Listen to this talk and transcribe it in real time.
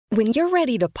When you're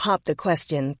ready to pop the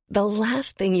question, the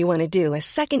last thing you want to do is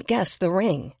second-guess the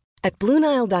ring. At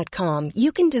BlueNile.com,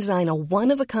 you can design a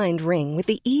one-of-a-kind ring with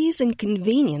the ease and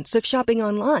convenience of shopping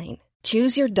online.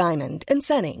 Choose your diamond and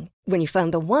setting. When you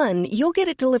find the one, you'll get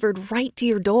it delivered right to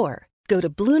your door. Go to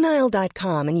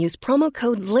BlueNile.com and use promo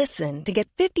code LISTEN to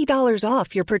get $50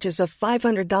 off your purchase of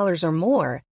 $500 or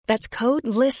more. That's code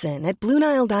LISTEN at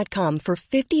BlueNile.com for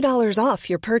 $50 off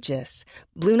your purchase.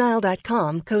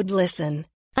 BlueNile.com, code LISTEN.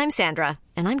 I'm Sandra,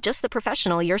 and I'm just the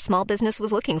professional your small business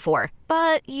was looking for.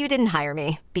 But you didn't hire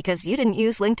me because you didn't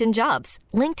use LinkedIn Jobs.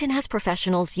 LinkedIn has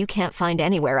professionals you can't find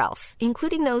anywhere else,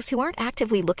 including those who aren't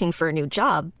actively looking for a new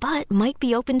job, but might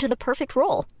be open to the perfect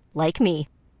role, like me.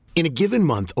 In a given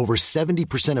month, over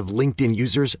 70% of LinkedIn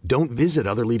users don't visit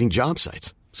other leading job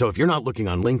sites. So if you're not looking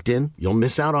on LinkedIn, you'll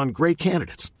miss out on great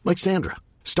candidates like Sandra.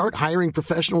 Start hiring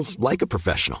professionals like a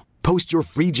professional. Post your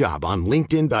free job on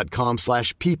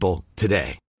linkedin.com/people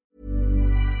today.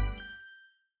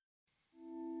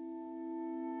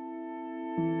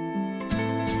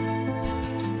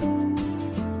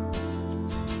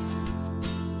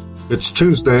 It's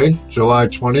Tuesday, July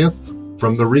 20th,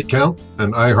 from The Recount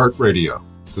and iHeartRadio.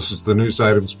 This is the News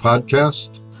Items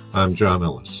Podcast. I'm John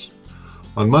Ellis.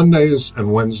 On Mondays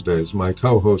and Wednesdays, my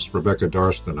co-host Rebecca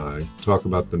Darst and I talk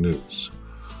about the news.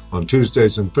 On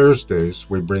Tuesdays and Thursdays,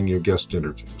 we bring you guest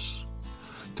interviews.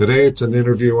 Today, it's an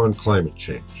interview on climate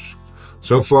change.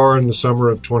 So far in the summer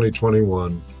of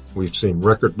 2021, we've seen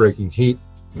record-breaking heat,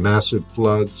 massive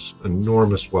floods,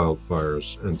 enormous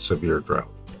wildfires, and severe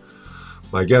drought.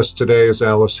 My guest today is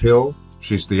Alice Hill.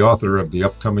 She's the author of the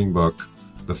upcoming book,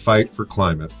 The Fight for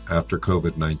Climate After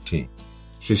COVID-19.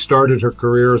 She started her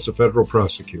career as a federal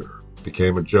prosecutor,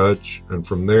 became a judge, and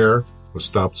from there, with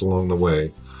stops along the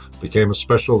way, became a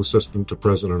special assistant to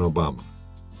President Obama.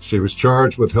 She was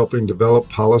charged with helping develop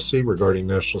policy regarding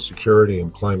national security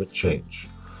and climate change.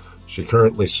 She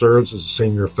currently serves as a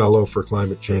senior fellow for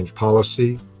climate change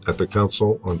policy at the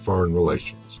Council on Foreign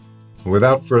Relations.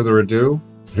 Without further ado,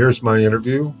 here's my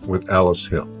interview with Alice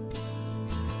Hill.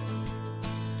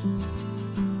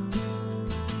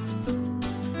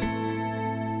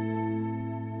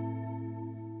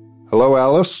 Hello,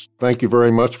 Alice. Thank you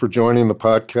very much for joining the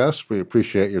podcast. We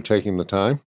appreciate your taking the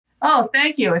time. Oh,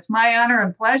 thank you. It's my honor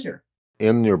and pleasure.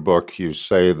 In your book, you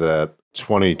say that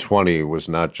 2020 was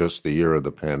not just the year of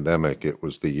the pandemic, it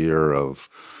was the year of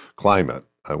climate.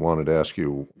 I wanted to ask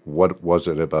you, what was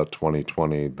it about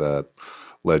 2020 that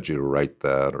led you to write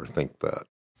that or think that?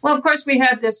 Well, of course, we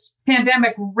had this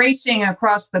pandemic racing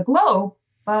across the globe,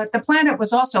 but the planet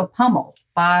was also pummeled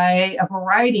by a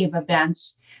variety of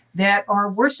events that are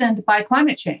worsened by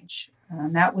climate change.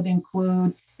 And that would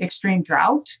include extreme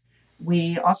drought.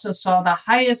 We also saw the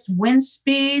highest wind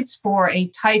speeds for a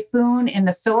typhoon in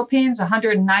the Philippines,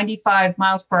 195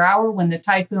 miles per hour when the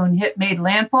typhoon made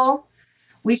landfall.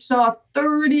 We saw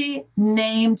 30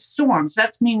 named storms.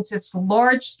 That means it's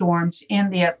large storms in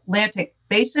the Atlantic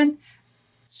basin.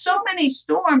 So many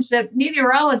storms that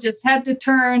meteorologists had to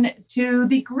turn to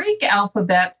the Greek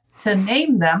alphabet to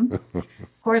name them.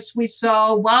 Of course, we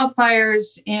saw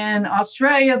wildfires in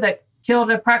Australia that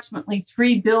killed approximately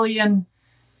 3 billion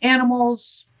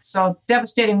animals. So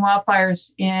devastating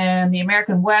wildfires in the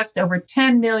American West, over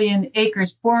 10 million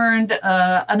acres burned,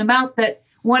 an amount that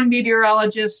one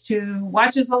meteorologist who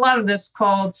watches a lot of this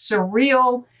called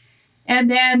surreal. And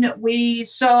then we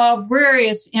saw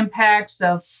various impacts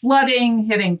of flooding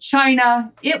hitting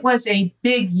China. It was a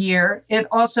big year. It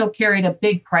also carried a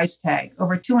big price tag,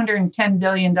 over $210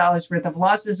 billion worth of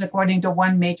losses, according to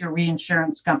one major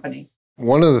reinsurance company.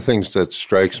 One of the things that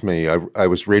strikes me, I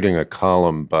was reading a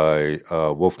column by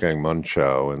Wolfgang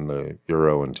Munchow in the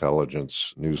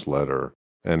Eurointelligence newsletter,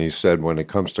 and he said when it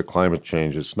comes to climate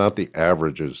change, it's not the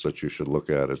averages that you should look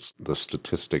at, it's the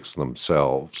statistics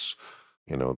themselves.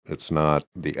 You know, it's not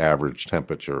the average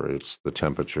temperature, it's the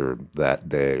temperature that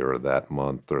day or that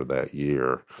month or that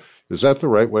year. Is that the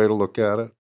right way to look at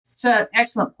it? It's an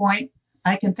excellent point.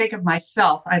 I can think of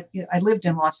myself. I lived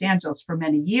in Los Angeles for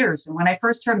many years. And when I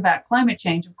first heard about climate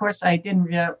change, of course, I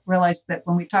didn't realize that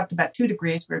when we talked about 2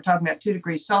 degrees, we were talking about 2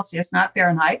 degrees Celsius, not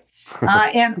Fahrenheit.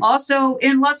 And also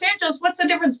in Los Angeles, what's the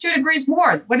difference? 2 degrees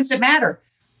more. What does it matter?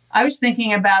 I was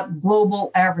thinking about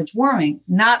global average warming,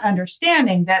 not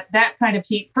understanding that that kind of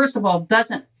heat, first of all,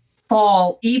 doesn't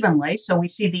fall evenly. So we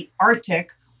see the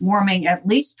Arctic warming at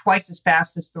least twice as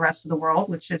fast as the rest of the world,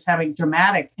 which is having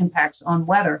dramatic impacts on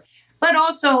weather. But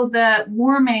also the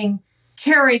warming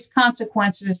carries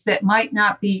consequences that might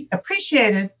not be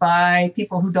appreciated by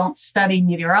people who don't study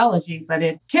meteorology, but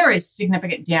it carries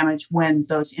significant damage when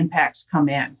those impacts come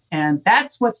in. And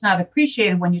that's what's not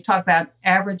appreciated when you talk about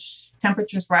average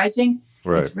temperatures rising.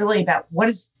 Right. It's really about what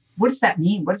does that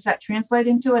mean? What does that translate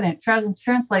into? And it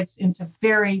translates into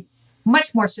very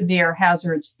much more severe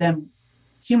hazards than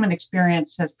human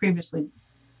experience has previously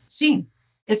seen.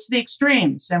 It's the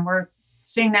extremes, and we're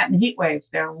seeing that in the heat waves.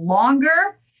 They're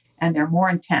longer and they're more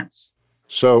intense.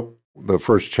 So the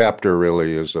first chapter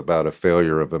really is about a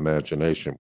failure of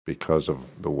imagination because of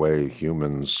the way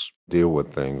humans deal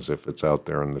with things. If it's out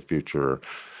there in the future,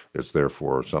 it's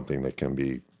therefore something that can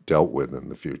be dealt with in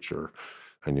the future.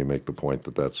 And you make the point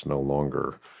that that's no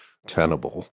longer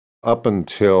tenable. Up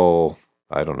until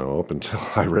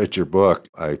I read your book,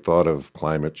 I thought of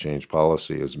climate change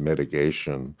policy as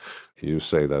mitigation. You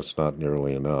say that's not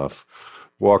nearly enough.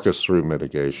 Walk us through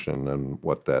mitigation and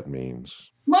what that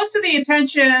means. Most of the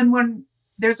attention when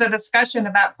there's a discussion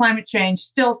about climate change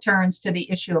still turns to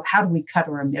the issue of how do we cut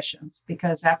our emissions?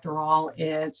 Because after all,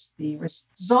 it's the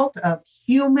result of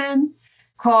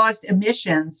human-caused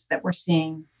emissions that we're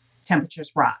seeing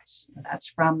temperatures rise. That's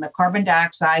from the carbon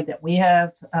dioxide that we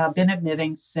have been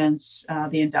emitting since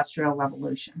the Industrial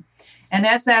Revolution. And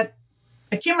as that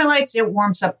accumulates, it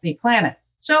warms up the planet.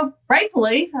 So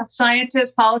rightfully,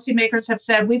 scientists, policymakers have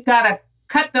said we've got to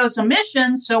cut those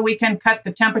emissions so we can cut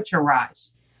the temperature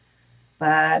rise.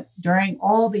 But during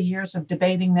all the years of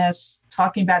debating this,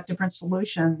 talking about different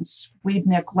solutions, we've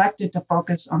neglected to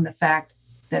focus on the fact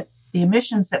that the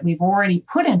emissions that we've already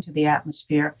put into the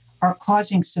atmosphere are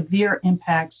causing severe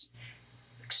impacts,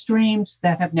 extremes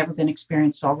that have never been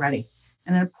experienced already.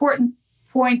 And an important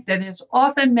point that is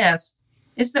often missed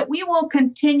is that we will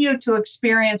continue to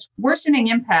experience worsening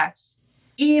impacts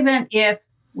even if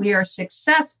we are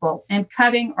successful in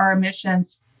cutting our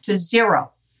emissions to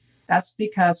zero. That's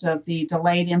because of the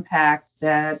delayed impact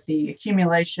that the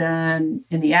accumulation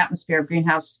in the atmosphere of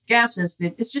greenhouse gases,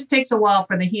 it just takes a while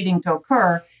for the heating to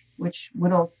occur, which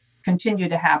will continue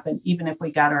to happen even if we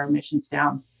got our emissions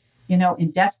down. You know,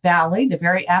 in Death Valley, the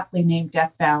very aptly named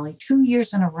Death Valley, 2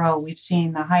 years in a row, we've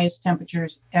seen the highest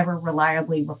temperatures ever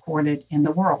reliably recorded in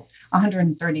the world,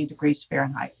 130 degrees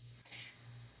Fahrenheit.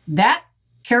 That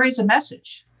carries a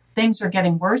message. Things are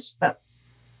getting worse, but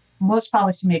most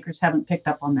policymakers haven't picked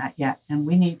up on that yet, and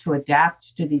we need to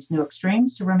adapt to these new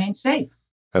extremes to remain safe.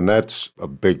 And that's a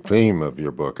big theme of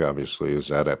your book, obviously, is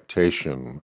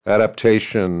adaptation.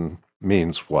 Adaptation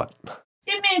means what?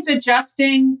 It means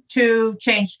adjusting to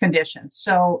changed conditions.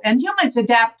 And humans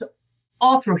adapt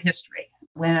all through history.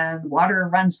 When water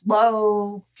runs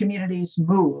low, communities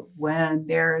move. When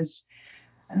there's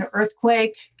an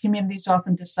earthquake, communities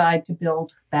often decide to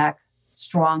build back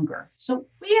stronger. So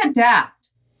we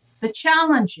adapt. The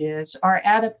challenge is our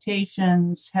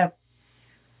adaptations have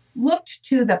looked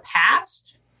to the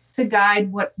past to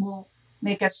guide what will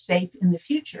make us safe in the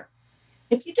future.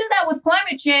 If you do that with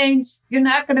climate change, you're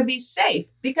not going to be safe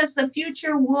because the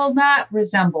future will not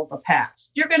resemble the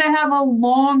past. You're going to have a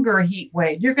longer heat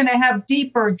wave. You're going to have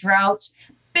deeper droughts,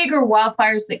 bigger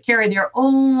wildfires that carry their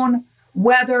own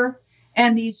weather,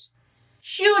 and these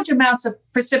huge amounts of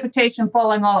precipitation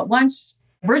falling all at once.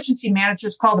 Emergency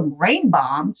managers call them rain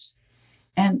bombs.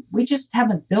 And we just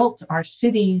haven't built our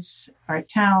cities, our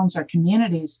towns, our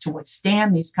communities to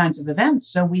withstand these kinds of events.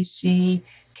 So we see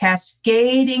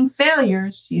cascading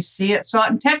failures. You saw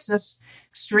it in Texas.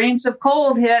 Extremes of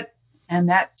cold hit, and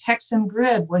that Texan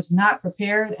grid was not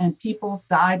prepared, and people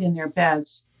died in their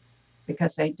beds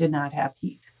because they did not have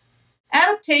heat.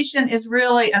 Adaptation is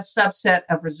really a subset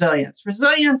of resilience.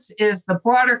 Resilience is the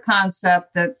broader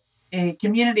concept that a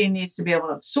community needs to be able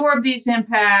to absorb these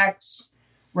impacts,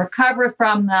 recover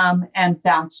from them, and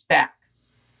bounce back.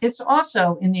 It's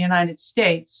also, in the United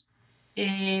States,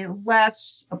 a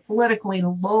less politically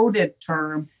loaded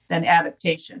term than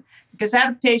adaptation, because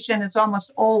adaptation is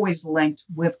almost always linked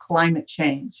with climate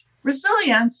change.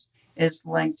 Resilience is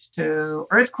linked to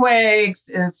earthquakes,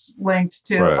 it's linked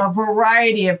to a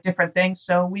variety of different things.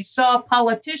 So we saw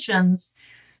politicians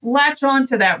latch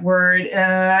onto that word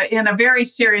in a very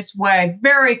serious way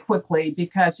very quickly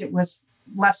because it was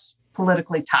less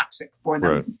politically toxic for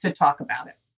them to talk about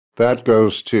it. That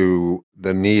goes to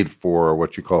the need for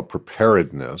what you call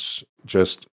preparedness.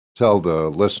 Just tell the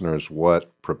listeners what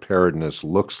preparedness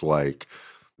looks like.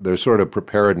 There's sort of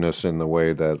preparedness in the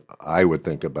way that I would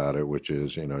think about it, which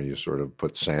is, you sort of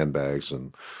put sandbags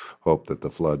and hope that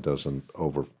the flood doesn't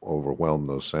overwhelm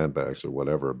those sandbags or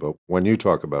whatever. But when you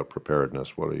talk about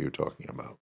preparedness, what are you talking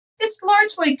about? It's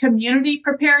largely community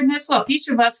preparedness. Look, each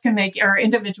of us can make our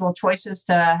individual choices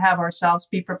to have ourselves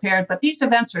be prepared, but these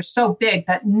events are so big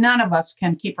that none of us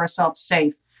can keep ourselves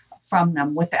safe from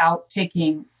them without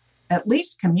taking at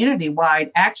least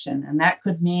community-wide action. And that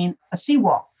could mean a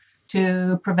seawall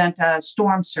to prevent a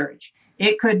storm surge.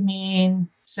 It could mean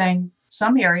saying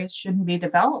some areas shouldn't be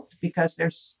developed because they're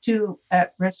too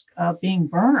at risk of being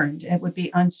burned. It would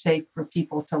be unsafe for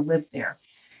people to live there.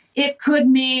 It could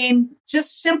mean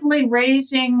just simply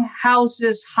raising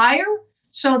houses higher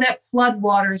so that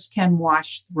floodwaters can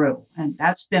wash through. And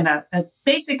that's been a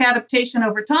basic adaptation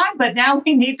over time, but now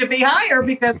we need to be higher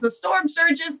because the storm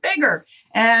surge is bigger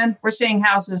and we're seeing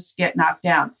houses get knocked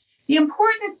down. The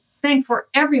important thing for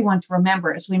everyone to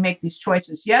remember as we make these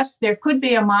choices, yes, there could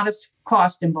be a modest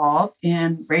cost involved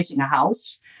in raising a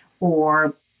house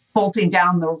or bolting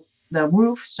down the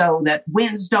roof so that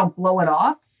winds don't blow it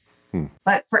off.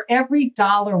 But for every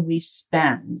dollar we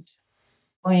spend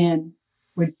in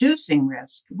reducing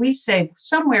risk, we save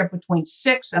somewhere between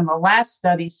 $6 and the last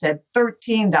study said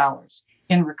 $13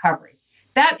 in recovery.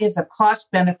 That is a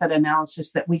cost-benefit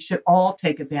analysis that we should all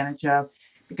take advantage of,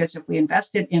 because if we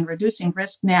invested in reducing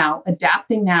risk now,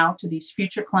 adapting now to these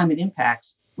future climate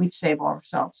impacts, we'd save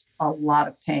ourselves a lot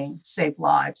of pain, save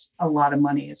lives, a lot of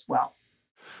money as well.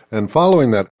 And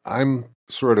following that, I'm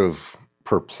sort of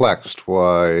perplexed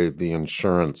why the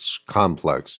insurance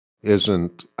complex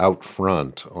isn't out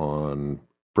front on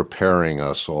preparing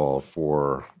us all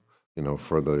for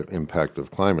the impact of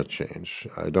climate change.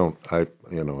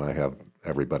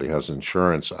 Everybody has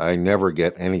insurance. I never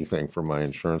get anything from my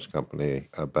insurance company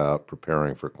about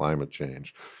preparing for climate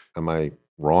change. Am I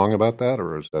wrong about that,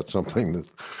 or is that something that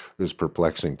is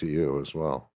perplexing to you as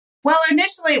well? Well,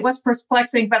 initially it was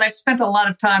perplexing, but I've spent a lot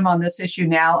of time on this issue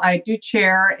now. I do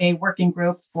chair a working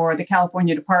group for the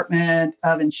California Department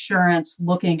of Insurance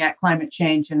looking at climate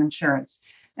change and insurance.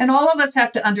 And all of us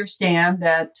have to understand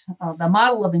that the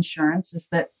model of insurance is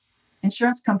that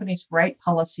insurance companies write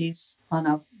policies on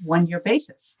a one-year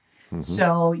basis. Mm-hmm.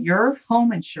 So your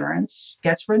home insurance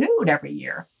gets renewed every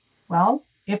year. Well,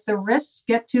 if the risks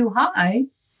get too high,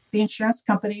 the insurance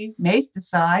company may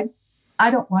decide, I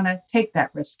don't want to take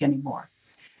that risk anymore.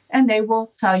 And they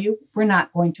will tell you, we're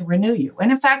not going to renew you.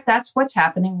 And in fact, that's what's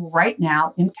happening right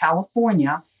now in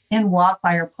California in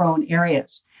wildfire-prone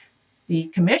areas. The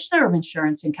Commissioner of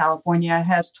Insurance in California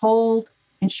has told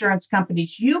insurance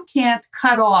companies, you can't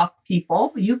cut off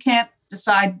people. You can't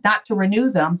decide not to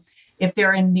renew them if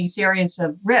they're in these areas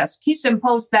of risk. He's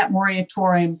imposed that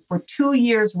moratorium for 2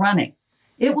 years running.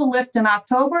 It will lift in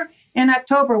October. In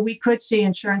October, we could see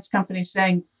insurance companies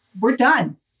saying, we're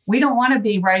done. We don't want to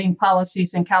be writing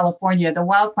policies in California. The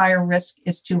wildfire risk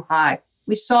is too high.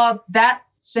 We saw that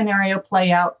scenario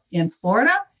play out in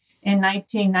Florida in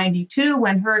 1992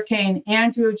 when Hurricane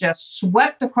Andrew just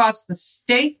swept across the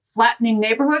state, flattening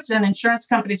neighborhoods, and insurance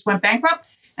companies went bankrupt.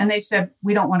 And they said,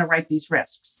 we don't want to write these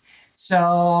risks.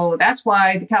 So that's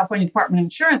why the California Department of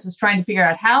Insurance is trying to figure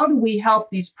out, how do we help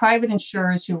these private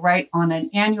insurers who write on an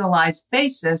annualized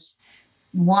basis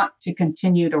want to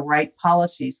continue to write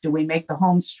policies? Do we make the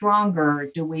home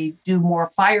stronger? Do we do more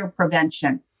fire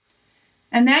prevention?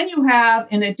 And then you have,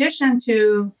 in addition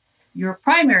to your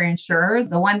primary insurer,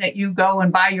 the one that you go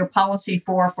and buy your policy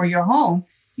for your home,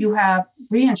 you have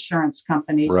reinsurance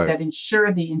companies that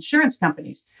insure the insurance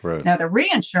companies. Right. Now, the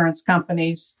reinsurance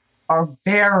companies are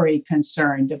very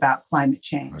concerned about climate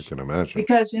change. I can imagine.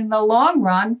 Because in the long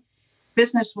run,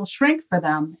 business will shrink for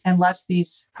them unless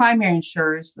these primary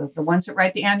insurers, the ones that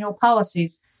write the annual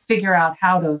policies, figure out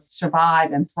how to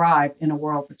survive and thrive in a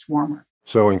world that's warmer.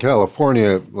 So in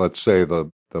California, let's say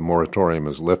the moratorium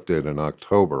is lifted in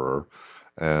October,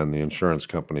 and the insurance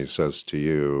company says to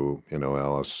you,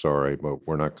 Alice, sorry, but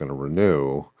we're not going to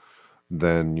renew.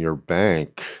 Then your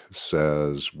bank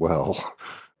says, well,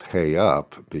 pay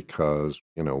up because,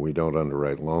 we don't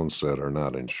underwrite loans that are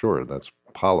not insured. That's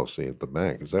policy at the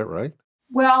bank. Is that right?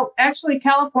 Well, actually,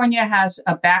 California has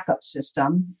a backup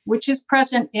system, which is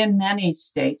present in many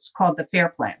states, called the FAIR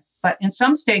Plan. But in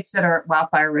some states that are at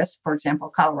wildfire risk, for example,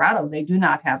 Colorado, they do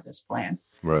not have this plan.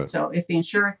 Right. So if the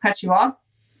insurer cuts you off,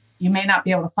 you may not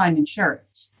be able to find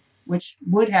insurance, which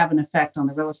would have an effect on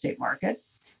the real estate market,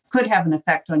 could have an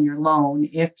effect on your loan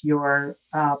if your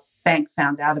bank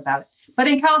found out about it. But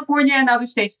in California and other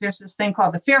states, there's this thing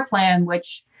called the FAIR Plan,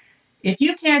 which if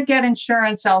you can't get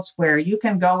insurance elsewhere, you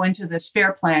can go into this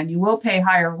FAIR Plan. You will pay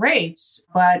higher rates,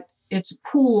 but it's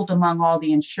pooled among all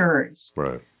the insurers.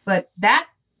 Right. But that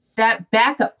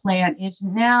backup plan is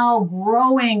now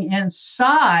growing in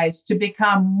size to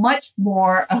become much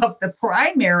more of the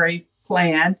primary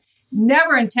plan,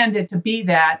 never intended to be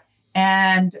that.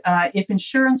 And if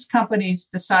insurance companies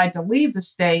decide to leave the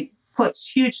state,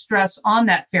 puts huge stress on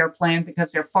that FAIR plan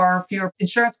because there are far fewer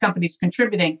insurance companies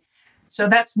contributing. So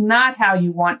that's not how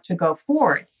you want to go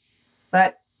forward.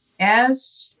 But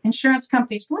as insurance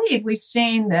companies leave, we've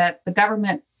seen that the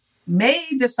government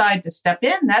may decide to step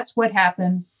in. That's what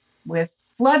happened with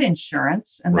flood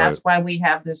insurance. And that's why we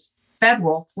have this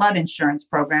federal flood insurance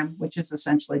program, which is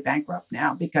essentially bankrupt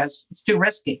now because it's too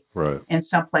risky in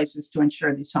some places to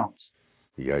insure these homes.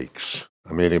 Yikes.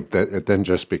 I mean, it then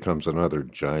just becomes another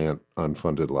giant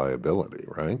unfunded liability,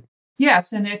 right?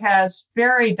 Yes, and it has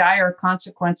very dire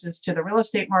consequences to the real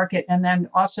estate market. And then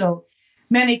also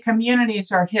many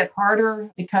communities are hit harder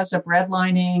because of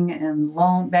redlining and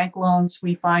bank loans.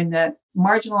 We find that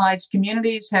marginalized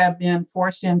communities have been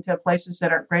forced into places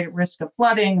that are at greater risk of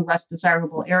flooding, less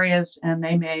desirable areas, and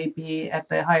they may be at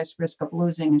the highest risk of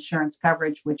losing insurance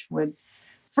coverage, which would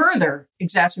further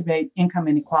exacerbate income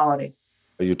inequality.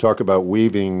 You talk about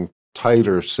weaving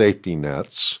tighter safety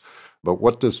nets, but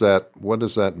what does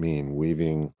that mean,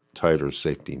 weaving tighter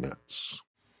safety nets?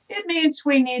 It means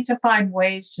we need to find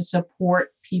ways to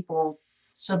support people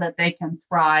so that they can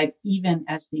thrive even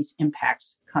as these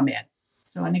impacts come in.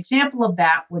 So an example of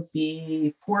that would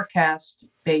be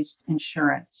forecast-based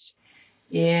insurance.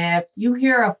 If you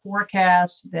hear a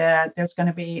forecast that there's going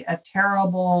to be a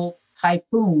terrible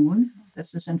typhoon,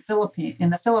 this is in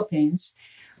the Philippines,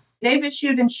 they've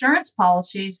issued insurance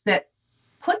policies that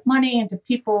put money into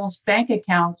people's bank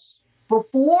accounts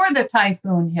before the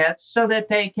typhoon hits so that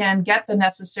they can get the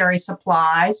necessary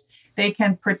supplies, they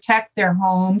can protect their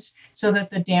homes so that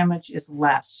the damage is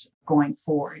less going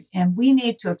forward. And we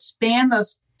need to expand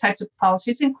those types of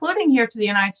policies, including here to the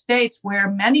United States, where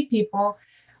many people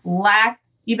lack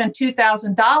even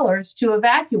 $2,000 to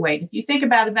evacuate. If you think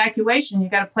about evacuation,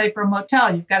 you've got to pay for a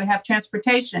motel, you've got to have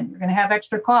transportation, you're going to have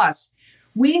extra costs.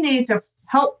 We need to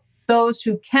help those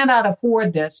who cannot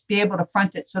afford this be able to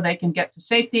front it so they can get to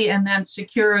safety and then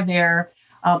secure their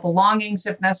belongings,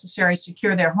 if necessary,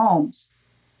 secure their homes.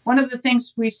 One of the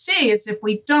things we see is if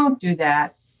we don't do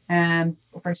that, and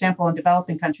for example, in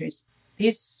developing countries,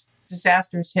 these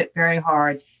disasters hit very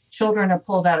hard. Children are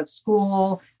pulled out of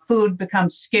school, food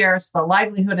becomes scarce, the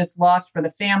livelihood is lost for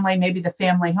the family, maybe the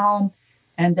family home,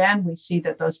 and then we see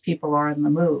that those people are on the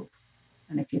move.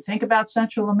 And if you think about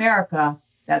Central America,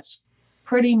 that's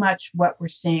pretty much what we're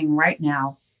seeing right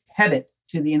now, headed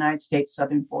to the United States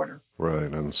southern border.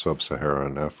 Right, and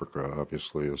sub-Saharan Africa,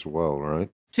 obviously, as well, right?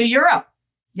 To Europe,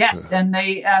 yes. Yeah. And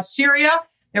Syria,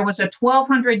 there was a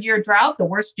 1,200-year drought, the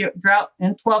worst drought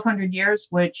in 1,200 years,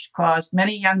 which caused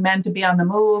many young men to be on the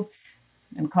move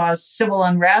and caused civil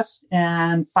unrest,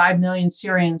 and 5 million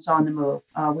Syrians on the move,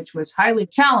 which was highly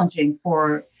challenging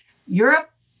for Europe.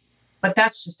 But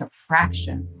that's just a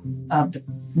fraction of the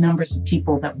numbers of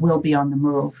people that will be on the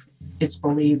move, it's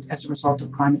believed, as a result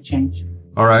of climate change.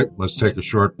 All right, let's take a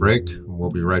short break. We'll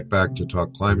be right back to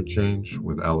talk climate change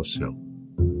with Alice Hill.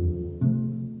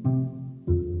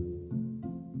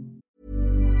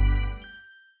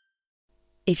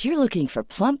 If you're looking for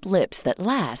plump lips that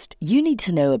last, you need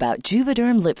to know about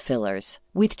Juvederm lip fillers.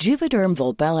 With Juvederm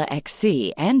Volbella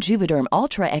XC and Juvederm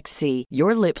Ultra XC,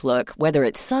 your lip look, whether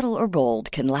it's subtle or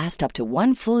bold, can last up to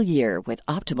 1 full year with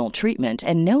optimal treatment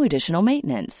and no additional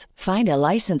maintenance. Find a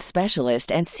licensed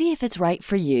specialist and see if it's right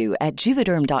for you at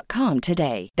Juvederm.com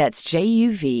today. That's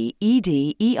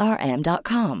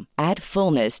JUVEDERM.com. Add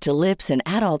fullness to lips in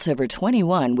adults over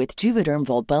 21 with Juvederm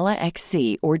Volbella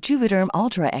XC or Juvederm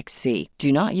Ultra XC.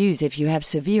 Do not use if you have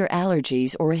severe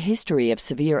allergies or a history of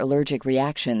severe allergic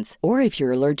reactions, or if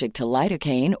you're allergic to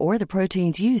lidocaine or the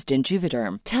proteins used in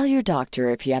Juvederm. Tell your doctor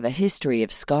if you have a history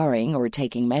of scarring or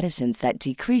taking medicines that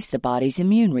decrease the body's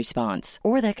immune response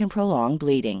or that can prolong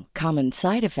bleeding. Common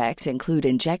side effects include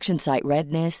injection site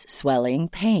redness, swelling,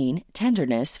 pain,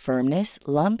 tenderness, firmness,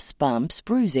 lumps, bumps,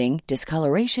 bruising,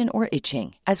 discoloration, or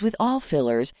itching. As with all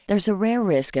fillers, there's a rare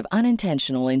risk of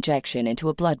unintentional injection into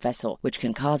a blood vessel, which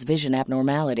can cause vision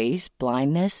abnormalities,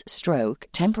 blindness, stroke,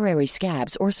 temporary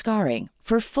scabs, or scarring.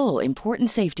 For full,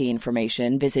 important safety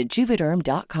information, visit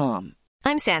Juvederm.com.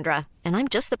 I'm Sandra, and I'm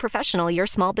just the professional your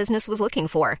small business was looking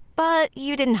for. But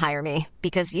you didn't hire me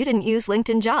because you didn't use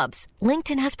LinkedIn Jobs.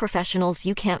 LinkedIn has professionals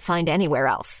you can't find anywhere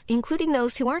else, including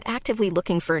those who aren't actively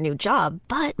looking for a new job,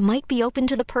 but might be open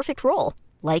to the perfect role,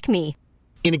 like me.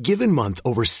 In a given month,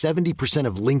 over 70%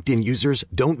 of LinkedIn users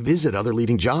don't visit other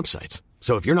leading job sites.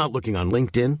 So if you're not looking on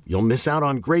LinkedIn, you'll miss out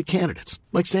on great candidates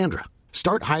like Sandra.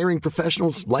 Start hiring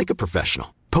professionals like a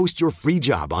professional. Post your free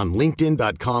job on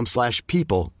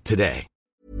linkedin.com/people today.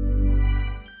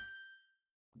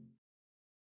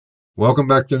 Welcome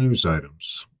back to News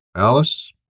Items.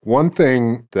 Alice, One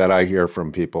thing that I hear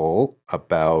from people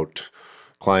about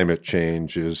climate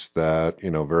change is that,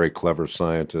 very clever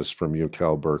scientists from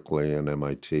UC Berkeley and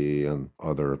MIT and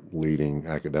other leading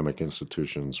academic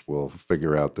institutions will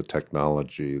figure out the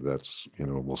technology that's,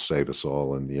 will save us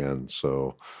all in the end.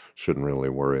 So shouldn't really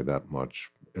worry that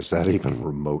much. Is that even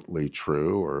remotely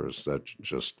true, or is that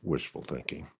just wishful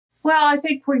thinking? Well, I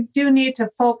think we do need to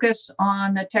focus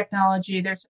on the technology.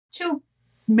 There's two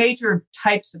major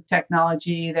types of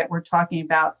technology that we're talking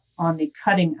about on the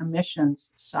cutting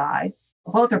emissions side.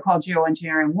 Both are called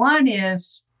geoengineering. One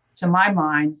is, to my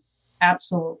mind,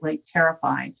 absolutely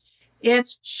terrifying.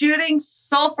 It's shooting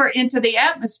sulfur into the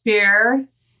atmosphere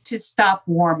to stop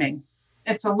warming.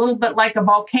 It's a little bit like a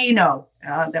volcano,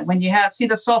 that when you see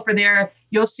the sulfur there,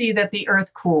 you'll see that the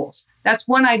earth cools. That's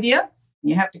one idea.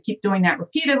 You have to keep doing that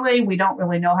repeatedly. We don't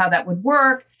really know how that would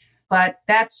work, but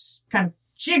that's kind of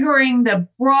jiggering the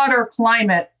broader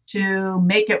climate to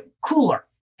make it cooler.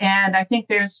 And I think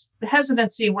there's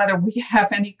hesitancy whether we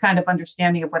have any kind of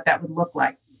understanding of what that would look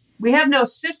like. We have no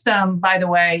system, by the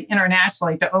way,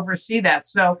 internationally to oversee that.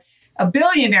 So a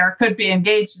billionaire could be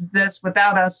engaged in this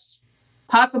without us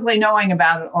possibly knowing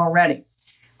about it already.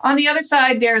 On the other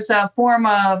side, there's a form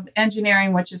of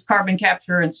engineering, which is carbon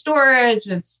capture and storage.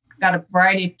 It's got a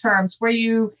variety of terms where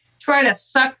you try to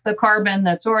suck the carbon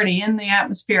that's already in the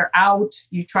atmosphere out.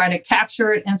 You try to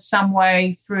capture it in some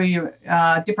way through your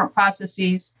different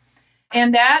processes.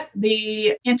 And that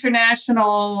the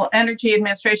International Energy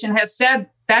Administration has said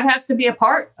that has to be a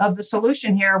part of the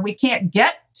solution here. We can't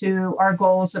get to our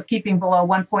goals of keeping below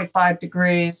 1.5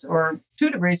 degrees or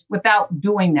 2 degrees without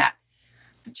doing that.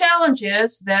 The challenge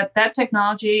is that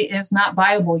technology is not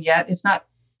viable yet. It's not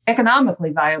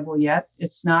economically viable yet.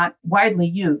 It's not widely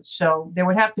used. So there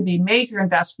would have to be major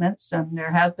investments, and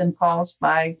there have been calls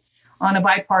on a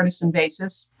bipartisan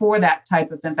basis for that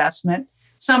type of investment.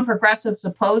 Some progressives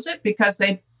oppose it because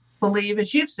they believe,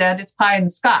 as you've said, it's pie in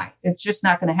the sky. It's just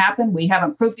not going to happen. We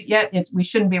haven't proved it yet. We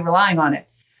shouldn't be relying on it.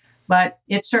 But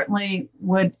it certainly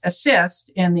would assist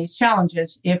in these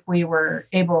challenges if we were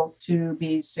able to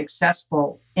be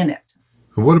successful in it.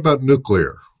 And what about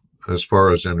nuclear as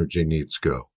far as energy needs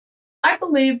go? I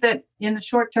believe that in the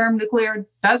short term, nuclear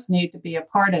does need to be a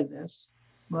part of this.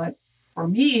 But for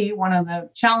me, one of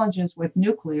the challenges with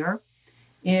nuclear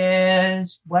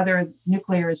is whether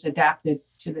nuclear is adapted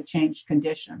to the changed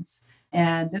conditions.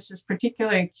 And this is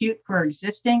particularly acute for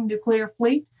existing nuclear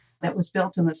fleet that was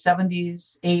built in the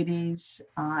 70s, 80s.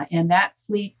 And that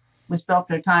fleet was built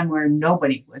at a time where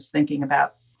nobody was thinking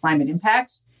about climate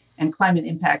impacts, and climate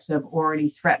impacts have already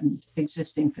threatened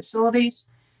existing facilities.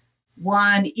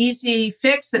 One easy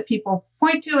fix that people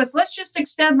point to is let's just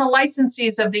extend the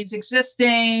licenses of these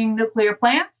existing nuclear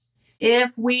plants.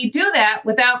 If we do that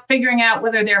without figuring out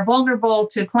whether they're vulnerable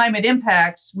to climate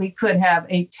impacts, we could have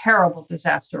a terrible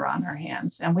disaster on our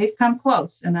hands. And we've come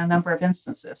close in a number of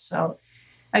instances. So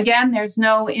again, there's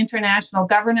no international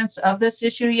governance of this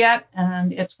issue yet,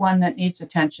 and it's one that needs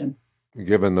attention.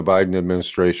 Given the Biden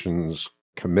administration's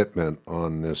commitment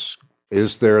on this,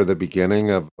 is there the beginning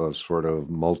of a sort of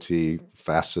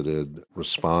multifaceted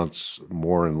response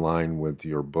more in line with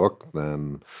your book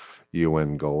than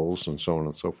UN goals and so on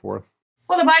and so forth?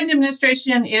 Well, the Biden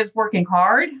administration is working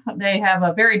hard. They have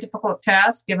a very difficult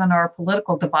task given our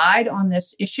political divide on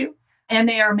this issue, and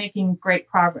they are making great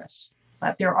progress.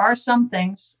 But there are some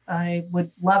things I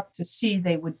would love to see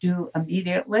they would do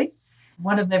immediately.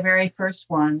 One of the very first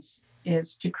ones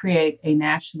is to create a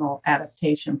national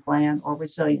adaptation plan or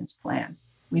resilience plan.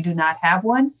 We do not have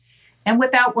one. And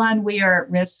without one, we are at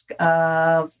risk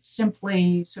of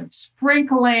simply sort of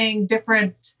sprinkling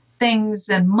different things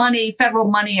and money, federal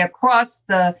money across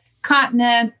the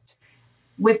continent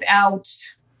without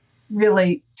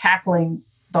really tackling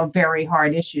the very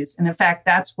hard issues. And in fact,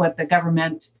 that's what the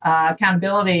Government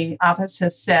Accountability Office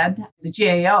has said. The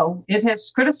GAO, it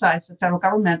has criticized the federal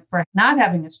government for not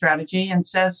having a strategy and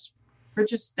says we're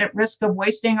just at risk of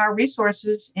wasting our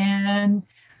resources in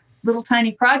little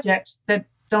tiny projects that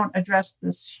don't address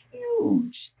this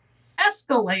huge,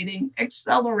 escalating,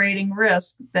 accelerating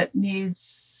risk that needs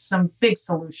some big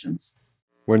solutions.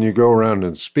 When you go around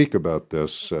and speak about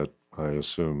this, I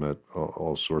assume at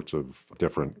all sorts of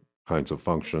different kinds of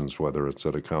functions, whether it's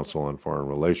at a Council on Foreign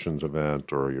Relations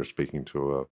event or you're speaking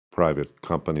to a private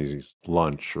company's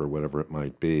lunch or whatever it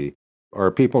might be, are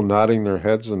people nodding their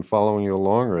heads and following you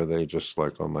along, or are they just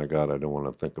like, oh my God, I don't want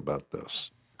to think about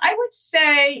this? I would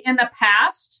say in the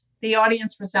past, the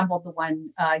audience resembled the one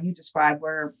you described,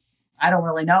 where I don't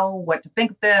really know what to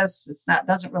think of this.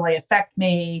 Doesn't really affect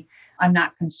me. I'm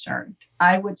not concerned.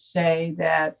 I would say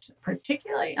that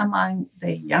particularly among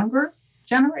the younger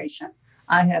generation,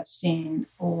 I have seen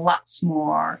lots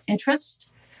more interest,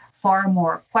 far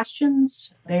more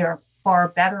questions. They are far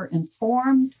better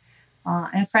informed.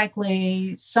 And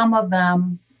frankly, some of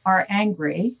them are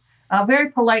angry,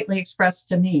 very politely expressed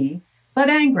to me, but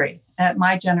angry at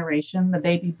my generation, the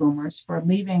baby boomers, for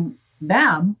leaving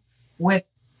them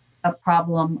with a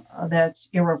problem that's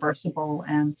irreversible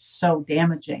and so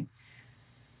damaging.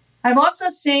 I've also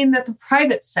seen that the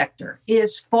private sector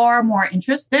is far more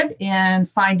interested in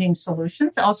finding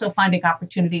solutions, also finding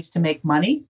opportunities to make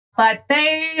money, but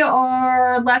they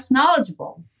are less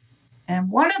knowledgeable.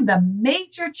 And one of the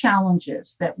major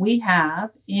challenges that we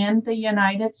have in the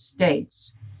United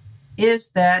States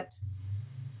is that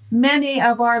many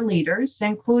of our leaders,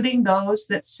 including those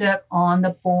that sit on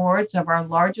the boards of our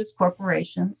largest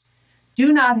corporations,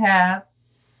 do not have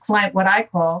what I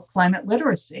call climate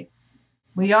literacy.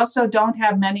 We also don't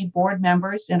have many board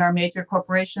members in our major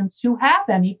corporations who have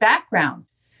any background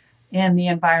in the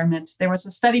environment. There was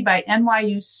a study by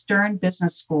NYU Stern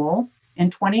Business School in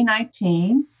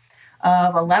 2019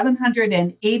 of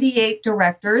 1,188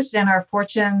 directors in our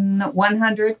Fortune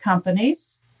 100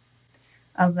 companies.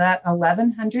 Of that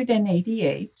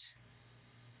 1,188,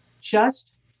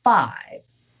 just 5,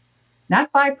 not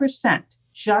 5%,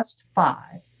 just 5,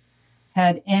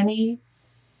 had any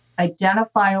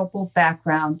identifiable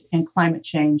background in climate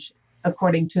change,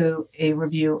 according to a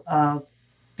review of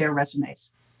their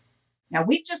resumes. Now,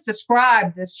 we just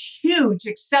described this huge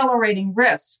accelerating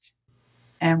risk,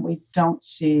 and we don't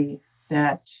see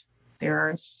that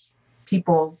there's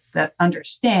people that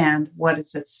understand what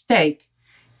is at stake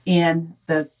in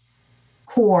the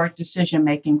core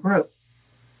decision-making group.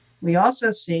 We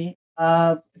also see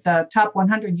of the top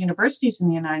 100 universities in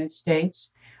the United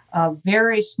States, a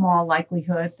very small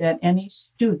likelihood that any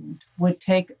student would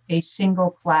take a single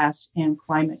class in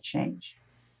climate change.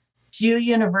 Few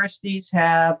universities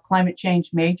have climate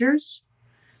change majors.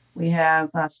 We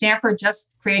have Stanford just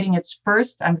creating its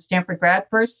first, I'm a Stanford grad,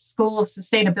 first school of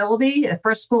sustainability, the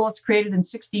first school it's created in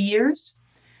 60 years.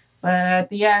 But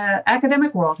the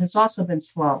academic world has also been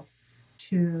slow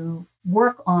to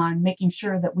work on making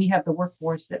sure that we have the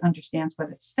workforce that understands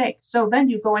what's at stake. So then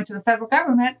you go into the federal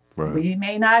government, right. We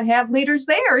may not have leaders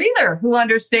there either who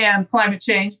understand climate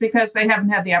change because they haven't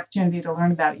had the opportunity to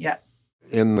learn about it yet.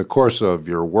 In the course of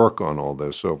your work on all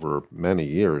this over many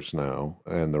years now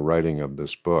and the writing of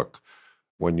this book,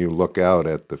 when you look out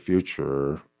at the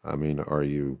future, I mean, are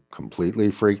you completely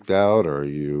freaked out? Are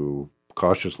you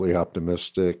cautiously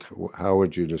optimistic? How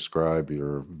would you describe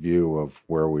your view of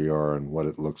where we are and what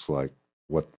it looks like,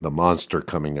 what the monster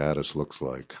coming at us looks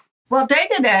like? Well, day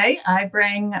to day, I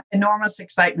bring enormous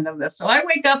excitement of this. So I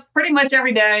wake up pretty much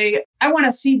every day. I want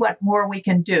to see what more we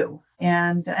can do.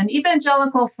 And an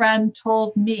evangelical friend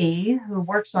told me, who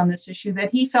works on this issue,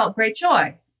 that he felt great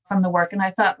joy from the work. And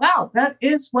I thought, wow, that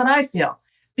is what I feel.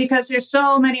 Because there's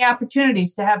so many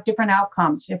opportunities to have different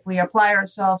outcomes if we apply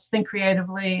ourselves, think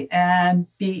creatively, and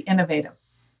be innovative.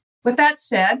 With that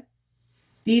said,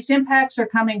 these impacts are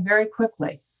coming very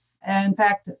quickly. And in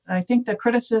fact, I think the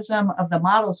criticism of the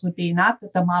models would be not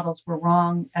that the models were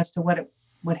wrong as to what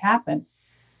would happen.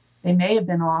 They may have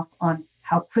been off on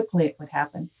how quickly it would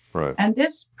happen. Right. And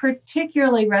this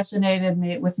particularly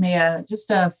resonated with me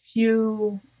just a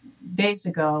few days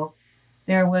ago.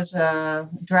 There was a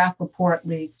draft report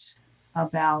leaked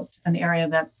about an area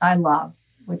that I love,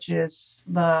 which is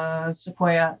the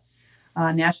Sequoia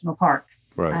National Park.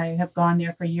 Right. I have gone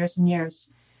there for years and years.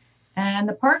 And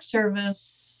the Park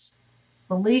Service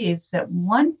believes that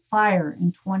one fire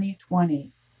in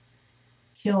 2020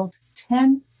 killed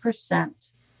 10%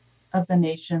 of the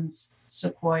nation's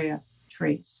sequoia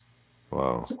trees.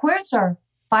 Wow. Sequoias are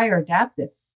fire adapted.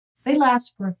 They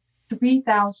last for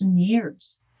 3,000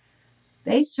 years.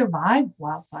 They survived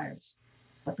wildfires,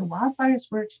 but the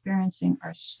wildfires we're experiencing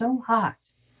are so hot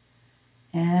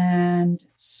and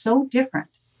so different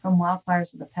from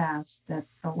wildfires of the past that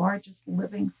the largest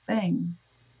living thing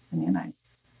in the United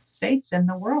States and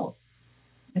the world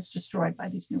is destroyed by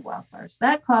these new wildfires.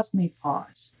 That caused me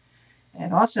pause.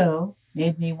 It also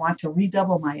made me want to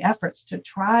redouble my efforts to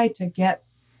try to get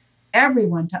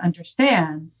everyone to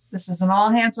understand this is an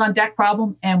all-hands-on-deck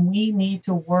problem, and we need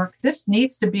to work. This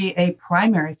needs to be a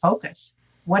primary focus.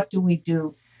 What do we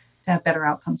do to have better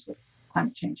outcomes with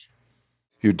climate change?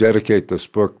 You dedicate this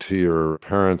book to your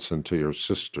parents and to your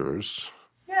sisters.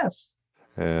 Yes.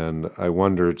 And I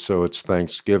wondered, so it's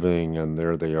Thanksgiving, and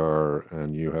there they are,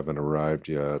 and you haven't arrived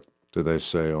yet. Do they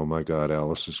say, oh my God,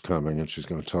 Alice is coming and she's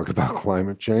going to talk about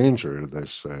climate change? Or do they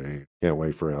say, can't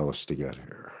wait for Alice to get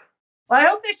here? Well, I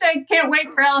hope they say, can't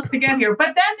wait for Alice to get here.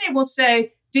 But then they will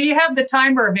say, do you have the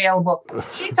timer available?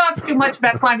 She talks too much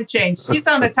about climate change. She's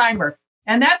on the timer.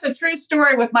 And that's a true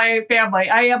story with my family.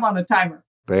 I am on the timer.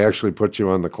 They actually put you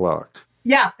on the clock.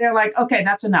 Yeah, they're like, okay,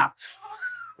 that's enough.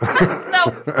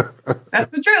 So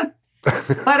that's the truth.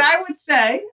 But I would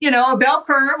say, a bell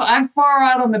curve, I'm far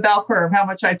out on the bell curve, how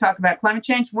much I talk about climate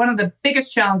change. One of the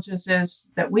biggest challenges is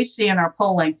that we see in our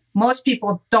polling, most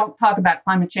people don't talk about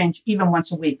climate change even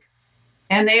once a week.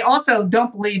 And they also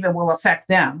don't believe it will affect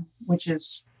them, which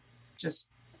is just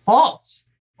false.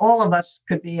 All of us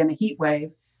could be in a heat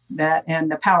wave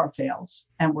and the power fails,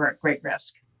 and we're at great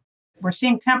risk. We're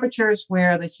seeing temperatures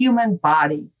where the human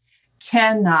body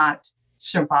cannot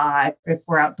survive if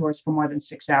we're outdoors for more than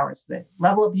 6 hours. The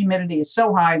level of humidity is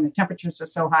so high and the temperatures are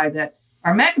so high that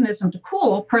our mechanism to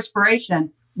cool,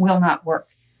 perspiration, will not work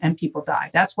and people die.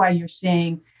 That's why you're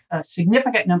seeing a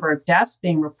significant number of deaths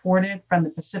being reported from the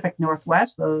Pacific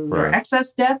Northwest. Those are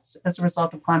excess deaths as a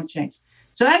result of climate change.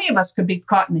 So any of us could be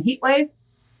caught in a heat wave.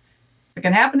 If it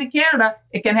can happen in Canada,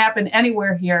 it can happen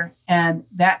anywhere here. And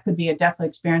that could be a deathly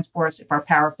experience for us if our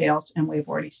power fails. And we've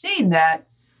already seen that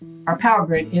our power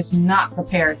grid is not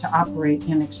prepared to operate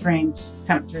in extreme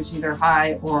temperatures, either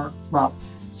high or low.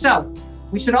 So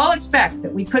we should all expect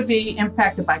that we could be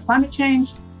impacted by climate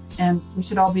change, and we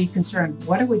should all be concerned.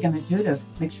 What are we going to do to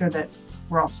make sure that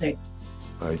we're all safe?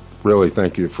 I really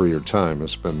thank you for your time.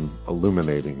 It's been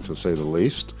illuminating, to say the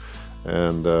least.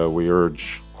 And we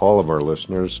urge all of our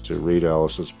listeners to read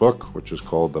Alice's book, which is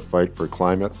called The Fight for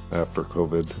Climate After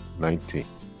COVID-19.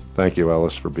 Thank you,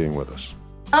 Alice, for being with us.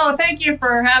 Oh, thank you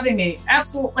for having me.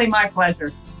 Absolutely my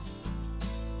pleasure.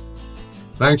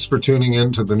 Thanks for tuning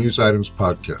in to the News Items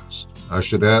podcast. I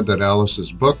should add that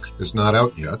Alice's book is not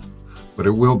out yet, but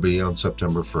it will be on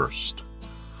September 1st.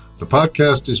 The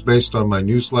podcast is based on my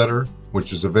newsletter,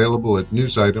 which is available at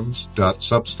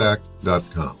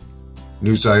newsitems.substack.com.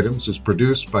 News Items is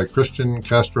produced by Christian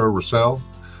Castro-Russell,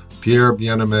 Pierre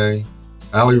Bien-Aimé,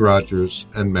 Ali Rogers,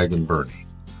 and Megan Burney.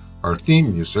 Our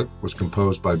theme music was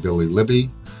composed by Billy Libby,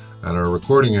 and our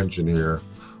recording engineer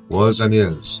was and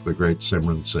is the great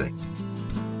Simran Singh.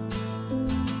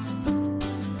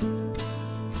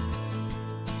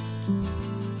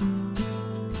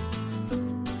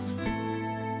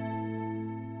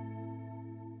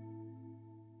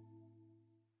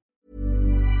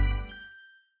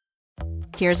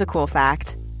 Here's a cool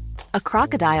fact. A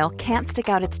crocodile can't stick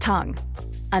out its tongue.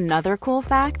 Another cool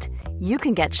fact, you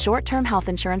can get short-term health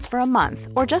insurance for a month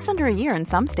or just under a year in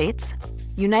some states.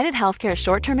 United Healthcare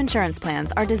short-term insurance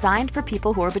plans are designed for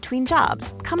people who are between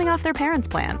jobs, coming off their parents'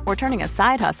 plan, or turning a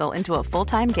side hustle into a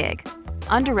full-time gig.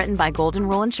 Underwritten by Golden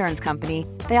Rule Insurance Company,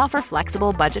 they offer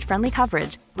flexible, budget-friendly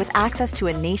coverage with access to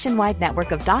a nationwide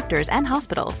network of doctors and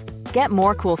hospitals. Get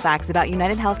more cool facts about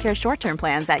United Healthcare short-term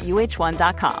plans at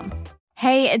uh1.com.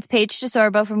 Hey, it's Paige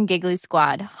DeSorbo from Giggly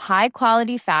Squad. High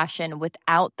quality fashion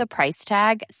without the price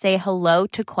tag. Say hello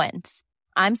to Quince.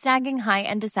 I'm snagging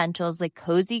high-end essentials like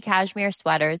cozy cashmere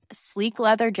sweaters, sleek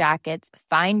leather jackets,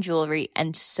 fine jewelry,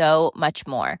 and so much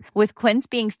more. With Quince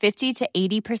being 50 to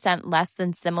 80% less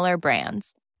than similar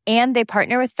brands. And they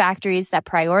partner with factories that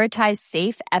prioritize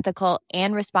safe, ethical,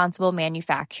 and responsible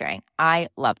manufacturing. I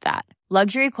love that.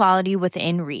 Luxury quality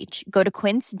within reach. Go to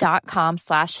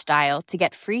quince.com/style to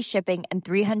get free shipping and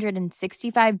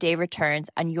 365-day returns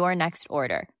on your next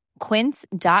order.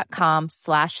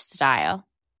 Quince.com/style.